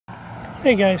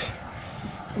Hey guys,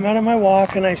 I'm out on my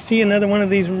walk and I see another one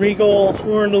of these Regal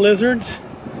horned lizards.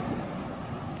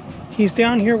 He's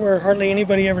down here where hardly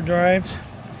anybody ever drives.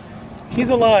 He's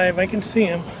alive, I can see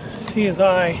him. I see his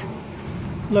eye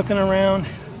looking around.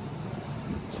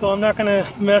 So I'm not going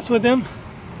to mess with him.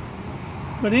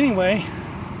 But anyway,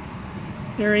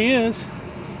 there he is.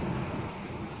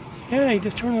 Yeah, he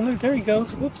just turned and looked. There he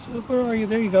goes. Whoops, where are you?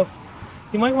 There you go.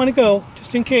 You might want to go,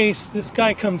 just in case this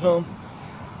guy comes home.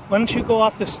 Why don't you go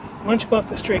off this? Why don't you go off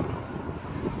the street?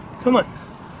 Come on.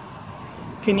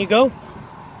 Can you go?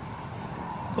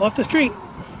 Go off the street.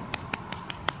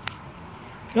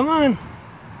 Come on.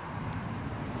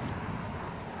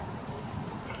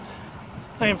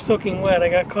 I am soaking wet. I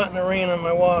got caught in the rain on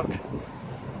my walk.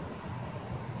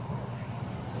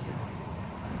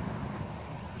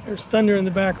 There's thunder in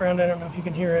the background. I don't know if you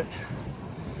can hear it.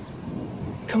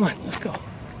 Come on, let's go.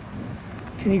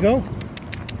 Can you go?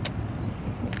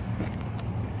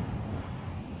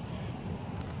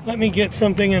 Let me get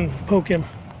something and poke him.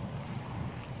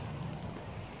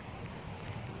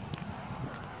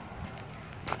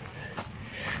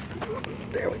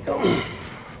 There we go.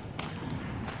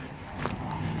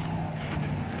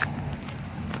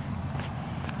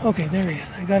 Okay, there he is.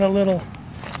 I got a little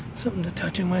something to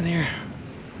touch him with here.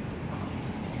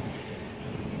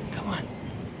 Come on.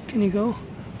 Can you go?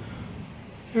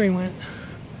 There he went.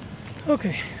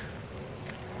 Okay.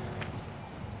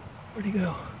 Where'd he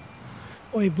go?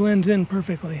 Oh, he blends in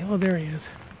perfectly. Oh, there he is.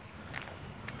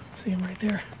 See him right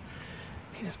there?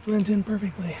 He just blends in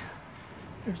perfectly.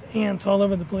 There's ants all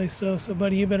over the place, though, so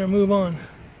buddy, you better move on.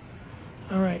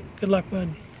 All right, good luck, bud.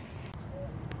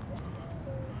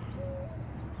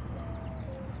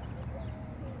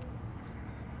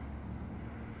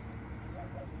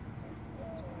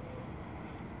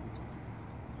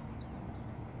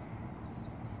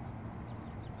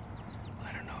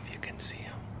 I don't know if you can see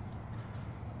them.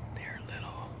 They're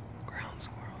little ground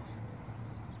squirrels.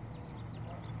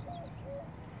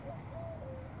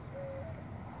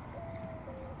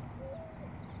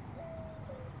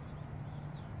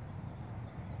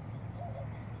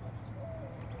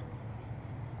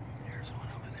 There's one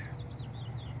over there.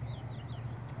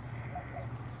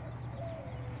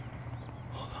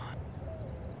 Hold on.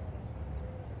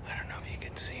 I don't know if you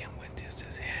can see him with just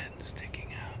his head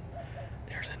sticking out.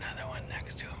 There's another one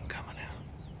next to him coming out.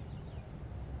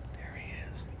 There he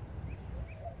is.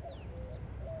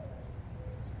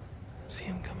 See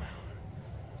him come out.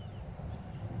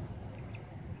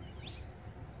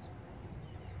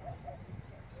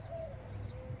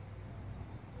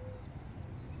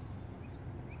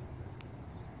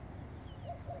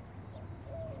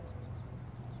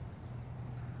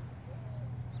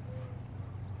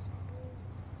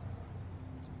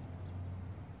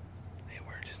 They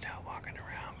were just out walking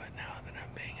around, but now that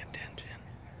I'm paying attention,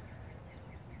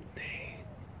 they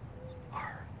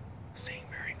are staying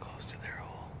very close to their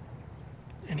hole.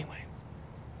 Anyway,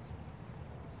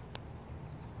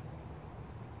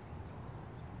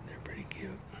 they're pretty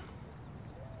cute.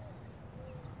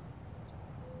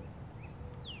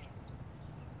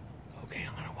 Okay,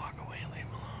 I'm gonna walk away and leave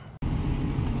them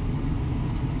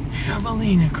alone.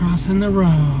 Javelina crossing the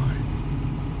road.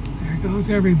 There goes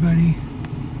everybody.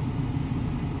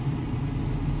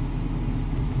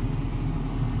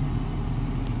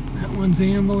 That one's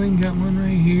ambling, got one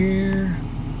right here.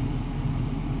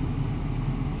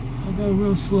 I'll go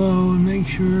real slow and make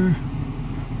sure.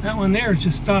 That one there is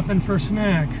just stopping for a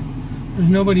snack. There's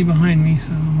nobody behind me,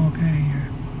 so I'm okay here.